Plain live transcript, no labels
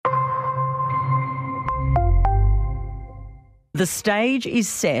The stage is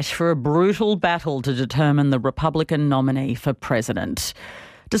set for a brutal battle to determine the Republican nominee for president.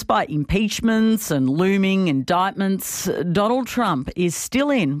 Despite impeachments and looming indictments, Donald Trump is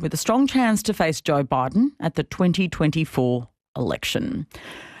still in with a strong chance to face Joe Biden at the 2024 election.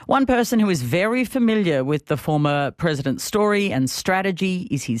 One person who is very familiar with the former president's story and strategy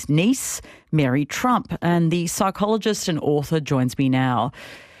is his niece, Mary Trump, and the psychologist and author joins me now.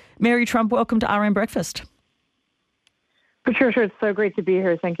 Mary Trump, welcome to RM Breakfast. Patricia, it's so great to be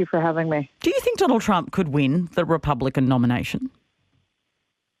here. Thank you for having me. Do you think Donald Trump could win the Republican nomination?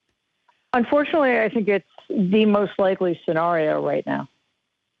 Unfortunately, I think it's the most likely scenario right now.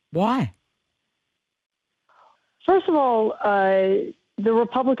 Why? First of all, the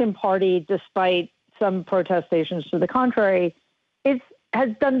Republican Party, despite some protestations to the contrary, has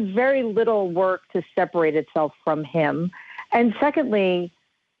done very little work to separate itself from him. And secondly,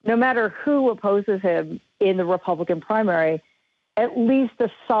 no matter who opposes him in the Republican primary, at least a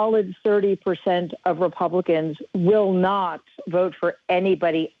solid 30% of Republicans will not vote for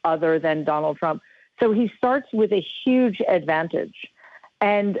anybody other than Donald Trump. So he starts with a huge advantage.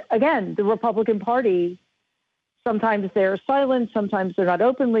 And again, the Republican Party, sometimes they're silent, sometimes they're not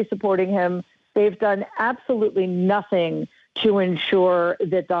openly supporting him. They've done absolutely nothing to ensure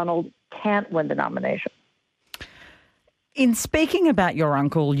that Donald can't win the nomination. In speaking about your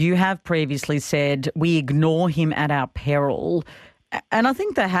uncle, you have previously said we ignore him at our peril. And I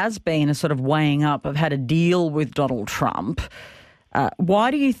think there has been a sort of weighing up of how to deal with Donald Trump. Why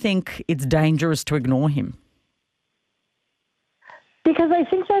do you think it's dangerous to ignore him? Because I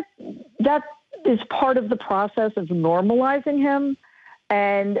think that is part of the process of normalizing him.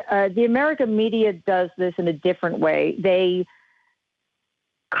 And the American media does this in a different way. They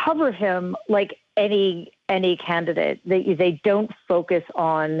cover him like any candidate. They don't focus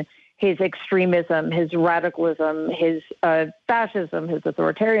on his extremism, his radicalism, his fascism, his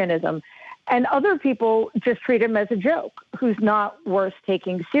authoritarianism. And other people just treat him as a joke who's not worth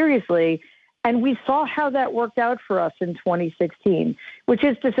taking seriously. And we saw how that worked out for us in 2016, which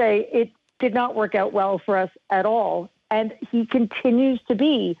is to say it did not work out well for us at all. And he continues to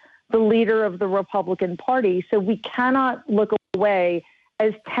be the leader of the Republican Party. So we cannot look away,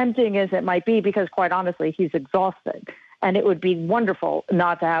 as tempting as it might be, because quite honestly, he's exhausted. And it would be wonderful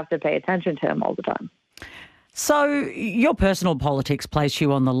not to have to pay attention to him all the time. So your personal politics place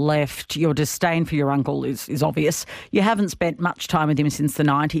you on the left. Your disdain for your uncle is obvious. You haven't spent much time with him since the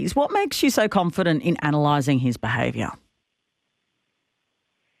 90s. What makes you so confident in analysing his behaviour?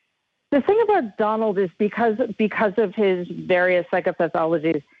 The thing about Donald is because of his various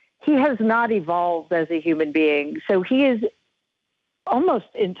psychopathologies, he has not evolved as a human being. So he is almost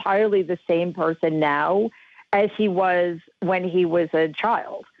entirely the same person now as he was when he was a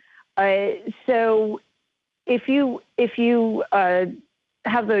child. So if you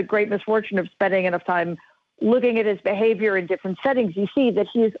have the great misfortune of spending enough time looking at his behavior in different settings, you see that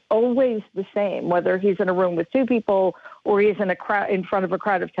he is always the same, whether he's in a room with two people or he's in front of a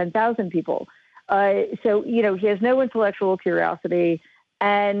crowd of 10,000 people. So, he has no intellectual curiosity.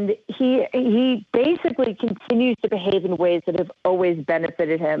 And he basically continues to behave in ways that have always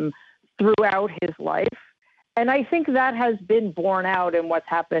benefited him throughout his life. And I think that has been borne out in what's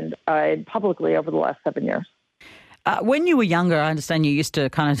happened publicly over the last 7 years. When you were younger, I understand you used to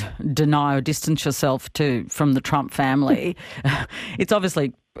kind of deny or distance yourself from the Trump family. It's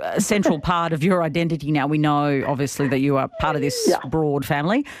obviously a central part of your identity now. We know, obviously, that you are part of this broad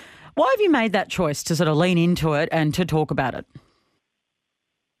family. Why have you made that choice to sort of lean into it and to talk about it?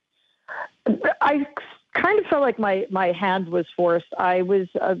 I kind of felt like my hand was forced. I was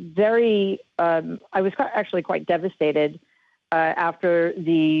actually quite devastated after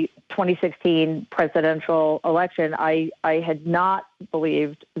the 2016 presidential election. I had not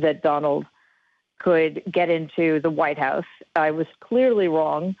believed that Donald could get into the White House. I was clearly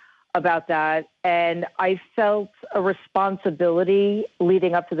wrong about that. And I felt a responsibility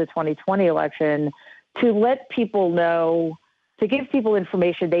leading up to the 2020 election to let people know, to give people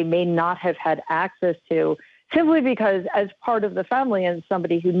information they may not have had access to, simply because as part of the family and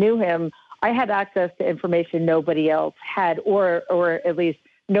somebody who knew him, I had access to information nobody else had, or at least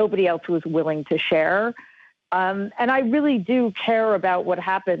nobody else was willing to share. And I really do care about what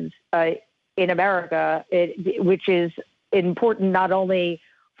happens in America, which is important not only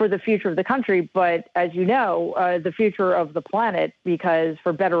for the future of the country, but as you know, the future of the planet, because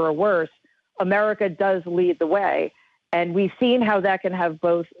for better or worse, America does lead the way. And we've seen how that can have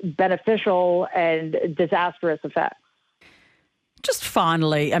both beneficial and disastrous effects. Just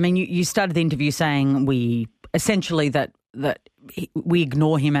finally, I mean, you started the interview saying we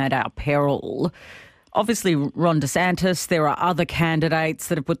ignore him at our peril. Obviously, Ron DeSantis, there are other candidates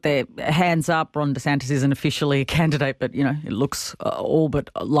that have put their hands up. Ron DeSantis isn't officially a candidate, but, it looks all but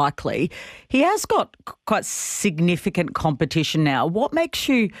likely. He has got quite significant competition now. What makes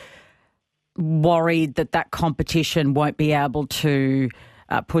you worried that competition won't be able to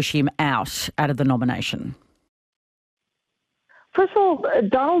push him out of the nomination? First of all,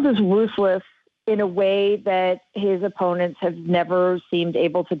 Donald is ruthless in a way that his opponents have never seemed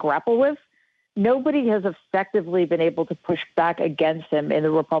able to grapple with. Nobody has effectively been able to push back against him in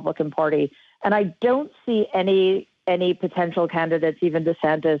the Republican Party. And I don't see any potential candidates, even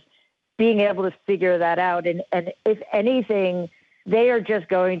DeSantis, being able to figure that out. And if anything, they are just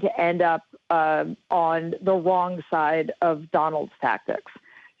going to end up on the wrong side of Donald's tactics.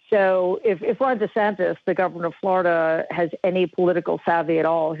 So if Ron DeSantis, the governor of Florida, has any political savvy at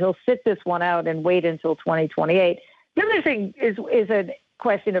all, he'll sit this one out and wait until 2028. The other thing is a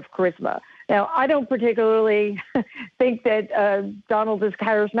question of charisma. Now, I don't particularly think that Donald is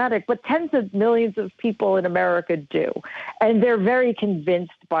charismatic, but tens of millions of people in America do. And they're very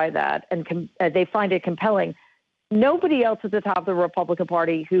convinced by that, and they find it compelling. Nobody else at the top of the Republican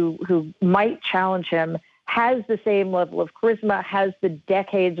Party who might challenge him has the same level of charisma, has the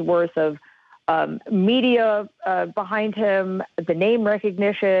decades worth of media behind him, the name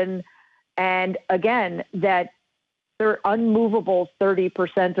recognition, and again, that there are unmovable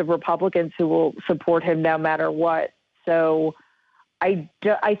 30% of Republicans who will support him no matter what. So I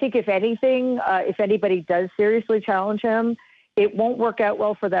think if anything, if anybody does seriously challenge him, it won't work out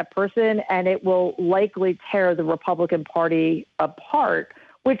well for that person, and it will likely tear the Republican Party apart,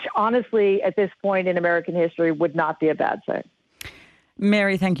 which honestly, at this point in American history, would not be a bad thing.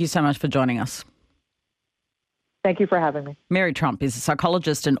 Mary, thank you so much for joining us. Thank you for having me. Mary Trump is a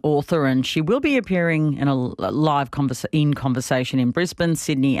psychologist and author, and she will be appearing in a live conversation in Brisbane,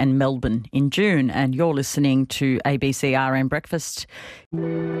 Sydney and Melbourne in June. And you're listening to ABC RN Breakfast.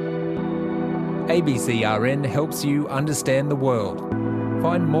 ABC RN helps you understand the world.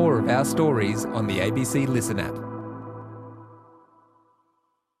 Find more of our stories on the ABC Listen app.